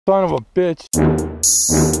Son of a bitch.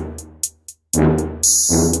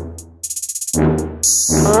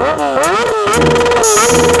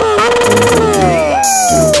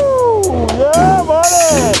 Yeah,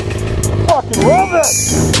 buddy! Fucking love it!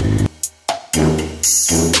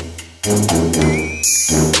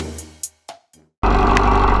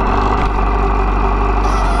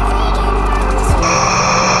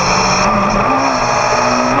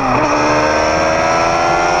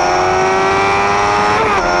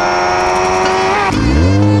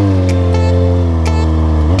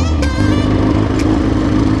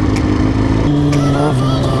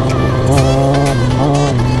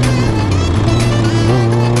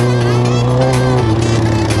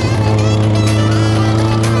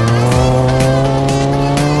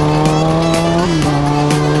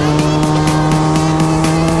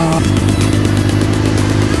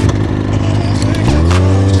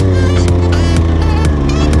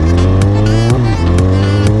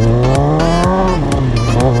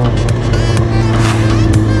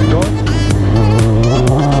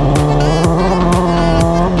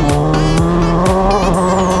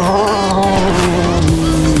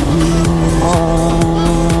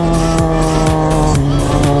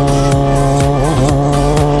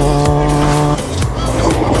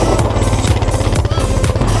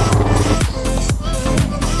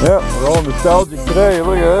 Nostalgic today.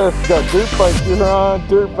 Look at this. Got dirt bike gear on,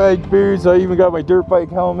 dirt bike boots. I even got my dirt bike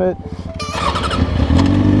helmet. Just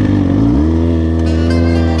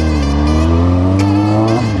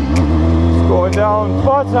going down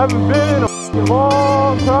spots I haven't been in a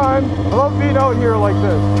long time. I love being out here like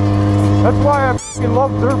this. That's why I fucking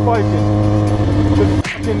love dirt biking.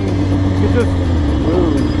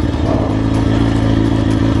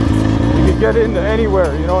 You can get into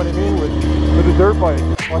anywhere, you know what I mean, with a dirt bike.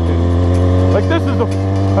 Like this is a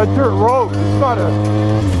dirt road. It's not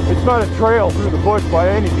a trail through the bush by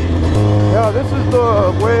any means. Yeah, this is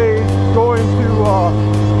the way going to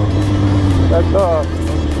that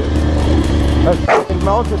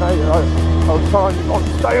mountain I was telling you about,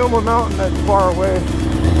 Stioma Mountain that's far away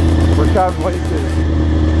where Cabin Lake is.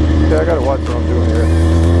 Okay, I gotta watch what I'm doing here.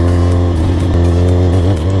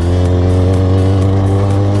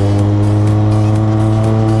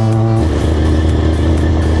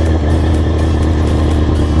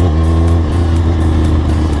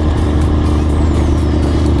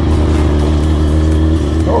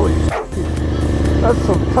 That's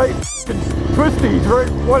some tight twisties,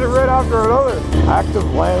 one right after another.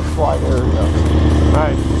 Active landslide area.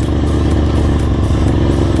 Nice.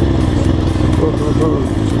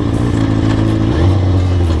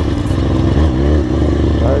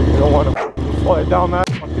 Alright, you don't want to slide down that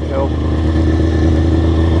fucking hill.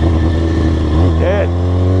 Dead.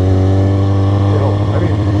 I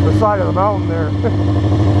mean, the side of the mountain there.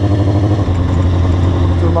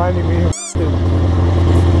 It's reminding me of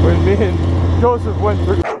when me and Joseph went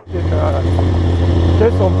through in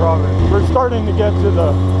Kisholm province. We're starting to get to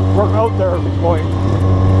we're out there at this point.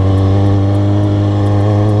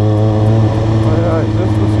 Is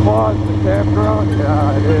this the spot, the campground?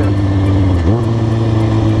 Yeah, it is.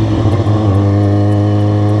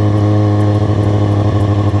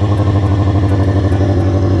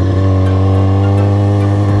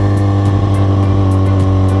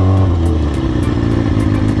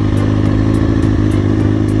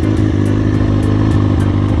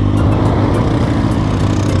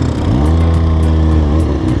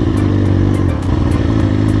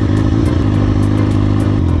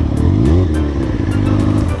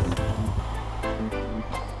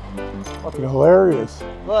 Hilarious.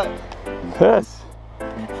 What? This.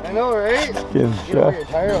 I know, right? Skin your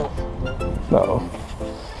tire. No.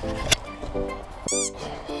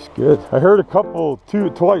 It's good. I heard a couple,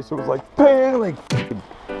 twice. It was like bang, like.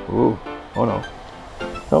 Ooh. Oh no.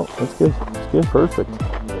 No, that's good. It's good. Perfect.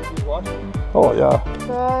 Oh yeah.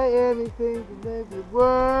 Try anything to make it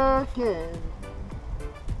working.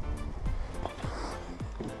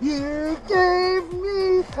 You gave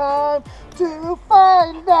me time to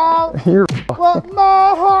find out what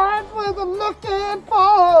my heart was looking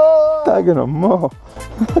for. Tagging a mo.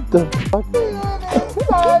 What the fuck?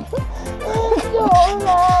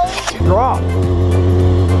 Drop. I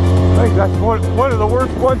think that's one of the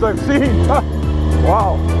worst ones I've seen.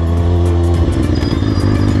 Wow.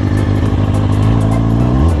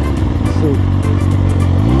 Let's see.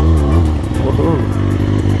 Woohoo.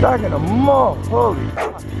 Tagging a mo. Holy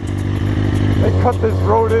fuck. They cut this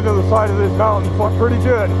road into the side of this mountain pretty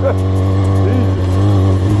good. Jesus.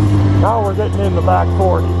 Now we're getting in the back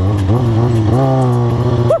 40.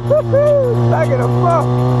 Back in a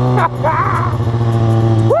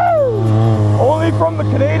Woo! Only Only from the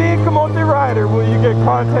Canadian Camote Rider will you get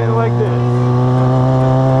content like this.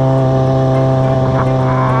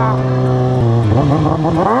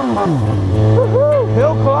 Woohoo!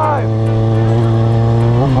 Hill climb.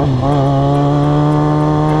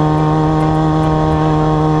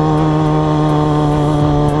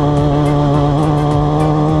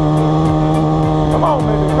 Come on,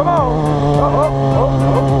 baby, come on.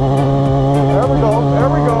 There we go, there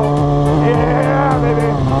we go. Yeah, baby.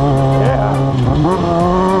 Yeah.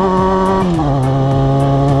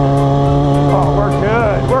 Oh, we're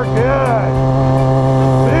good, we're good.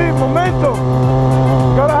 See, momentum.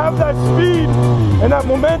 Gotta have that speed and that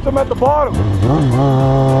momentum at the bottom.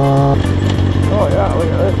 Oh yeah, look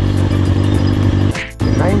at this.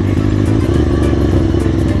 90.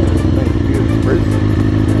 Nice view, bridge.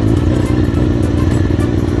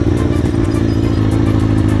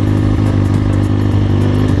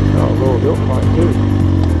 Oh, a little hill climb too.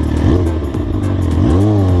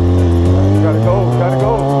 Gotta go, gotta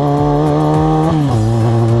go.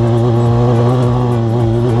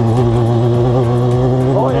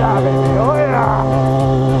 Oh yeah, baby, oh yeah.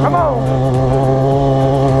 Come on.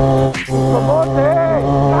 Come on, hey.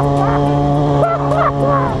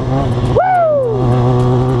 Woo!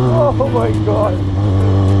 Oh my God.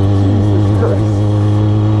 Jesus Christ.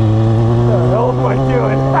 What the hell am I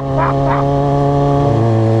doing?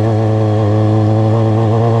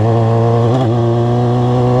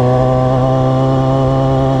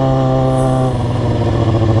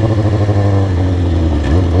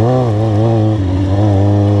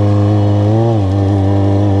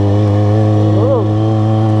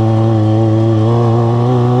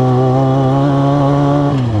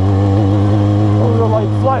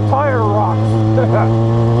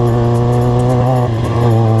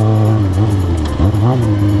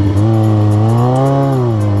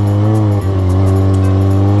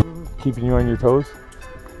 Keeping you on your toes?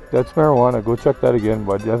 That's marijuana. Go check that again,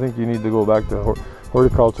 bud. I think you need to go back to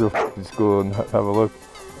horticulture school and have a look.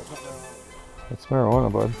 It's marijuana,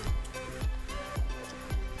 bud.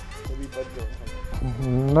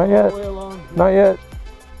 Not yet. Not yet.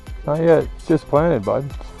 Not yet. It's just planted,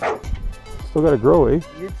 bud. Still gotta grow, eh?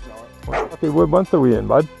 Okay, what month are we in,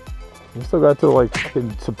 bud? We still got till like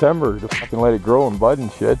fucking September to fucking let it grow and bud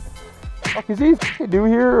and shit. Fuck, is he fucking new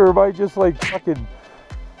here, or am I just like fucking...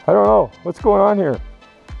 I don't know. What's going on here?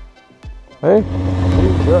 Hey?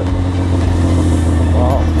 Good.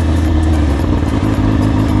 Wow.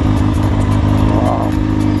 Wow.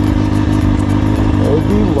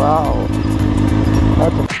 Baby, wow.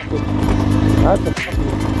 That's a fucking...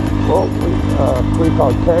 Whoa, what do you call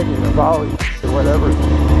it? Canyon, a valley, or whatever.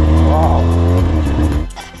 Wow.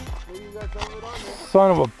 Son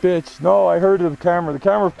of a bitch. No, I heard of the camera. The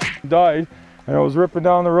camera died, and I was ripping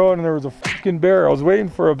down the road, and there was a fucking bear. I was waiting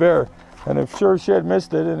for a bear, and it sure shit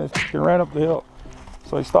missed it, and it fucking ran up the hill.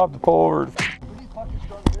 So I stopped to pull over.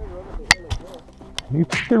 He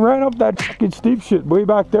fucking ran up that fucking steep shit way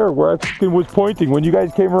back there where I fucking was pointing when you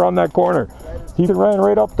guys came around that corner. He ran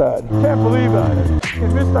right up that. Can't believe that. I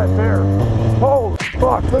fucking missed that bear. Holy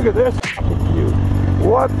fuck, look at this fucking cute.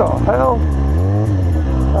 What the hell?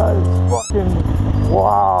 That is fucking,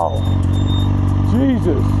 wow.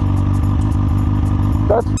 Jesus.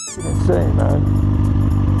 That's fucking insane, man.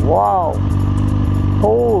 Wow.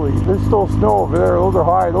 Holy, there's still snow over there. Those are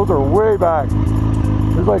high. Those are way back.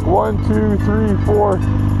 There's like 1, 2, 3, 4.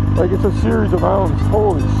 Like it's a series of mountains.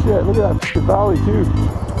 Holy shit. Look at that fucking valley too.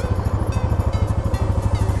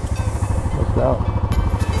 What's that?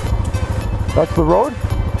 That's the road?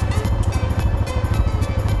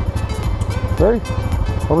 Right?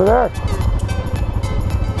 Over there.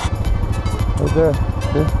 Right there.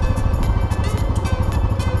 See?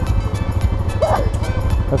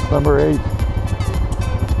 That's number 8.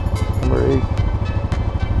 Number 8.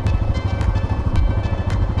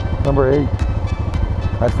 Number 8.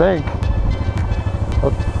 I think.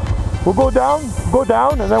 We'll go down,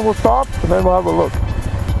 and then we'll stop, and then we'll have a look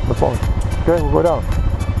at the phone. Okay, we'll go down.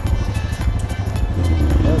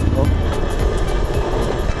 There we go.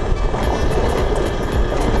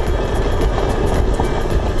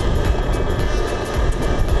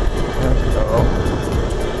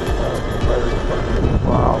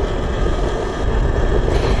 Wow.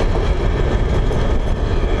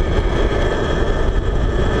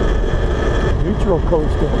 Neutral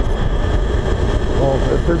coasting. Oh,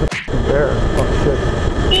 there's a f***ing bear. Oh, shit.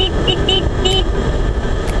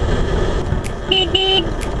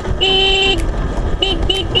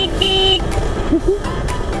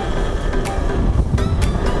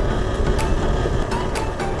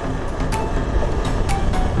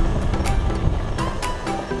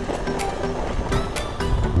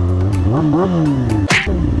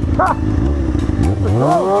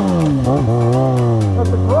 That's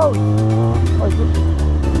a gross.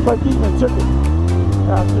 It's like eating a chicken.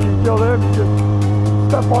 After you kill them, you just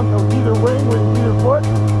step on either wing with either foot,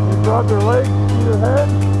 you grab their leg, either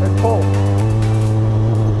hand, and pull.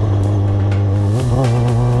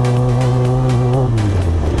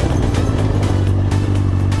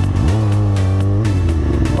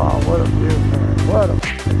 Wow, what a view, man. What a view.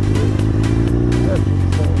 That's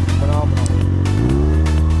insane. Phenomenal.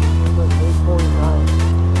 That's 849.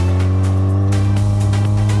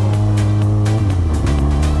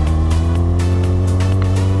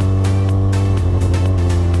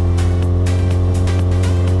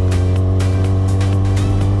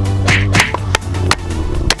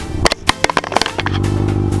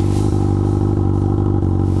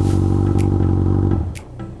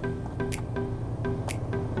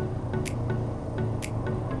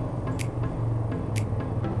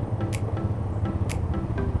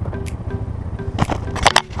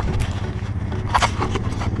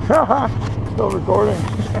 Still recording.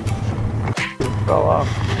 Fell off.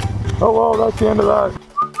 Oh well, that's the end of that.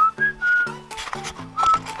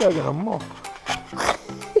 Guy's gonna muff.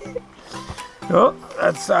 Oh,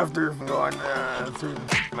 that's after going through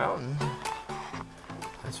the mountain.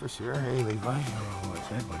 That's for sure. Hey, Levi. Oh, what's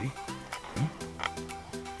that, buddy?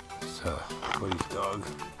 It's Buddy's dog.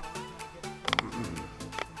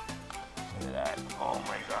 Look at that. Oh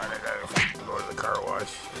my god, I gotta go to the car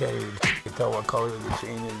wash. Can't even tell what color the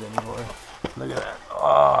chain is anymore. Look at that.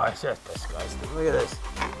 Oh, it's just disgusting. Look at this.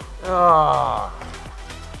 Oh,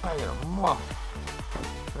 I got a muff.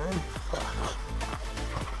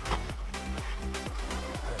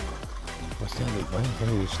 What's that, Levi?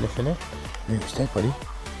 Are you sniffing it? Hey, what's that, buddy?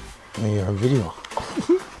 Hey, you're on video.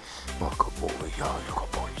 Oh, good boy. Yeah, you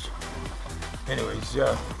good boys. Anyways,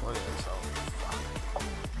 yeah. Look at this.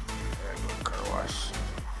 There you go, car wash.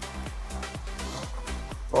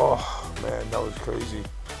 Oh, man, that was crazy.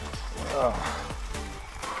 Now.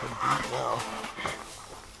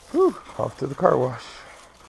 Whew, off to the car wash.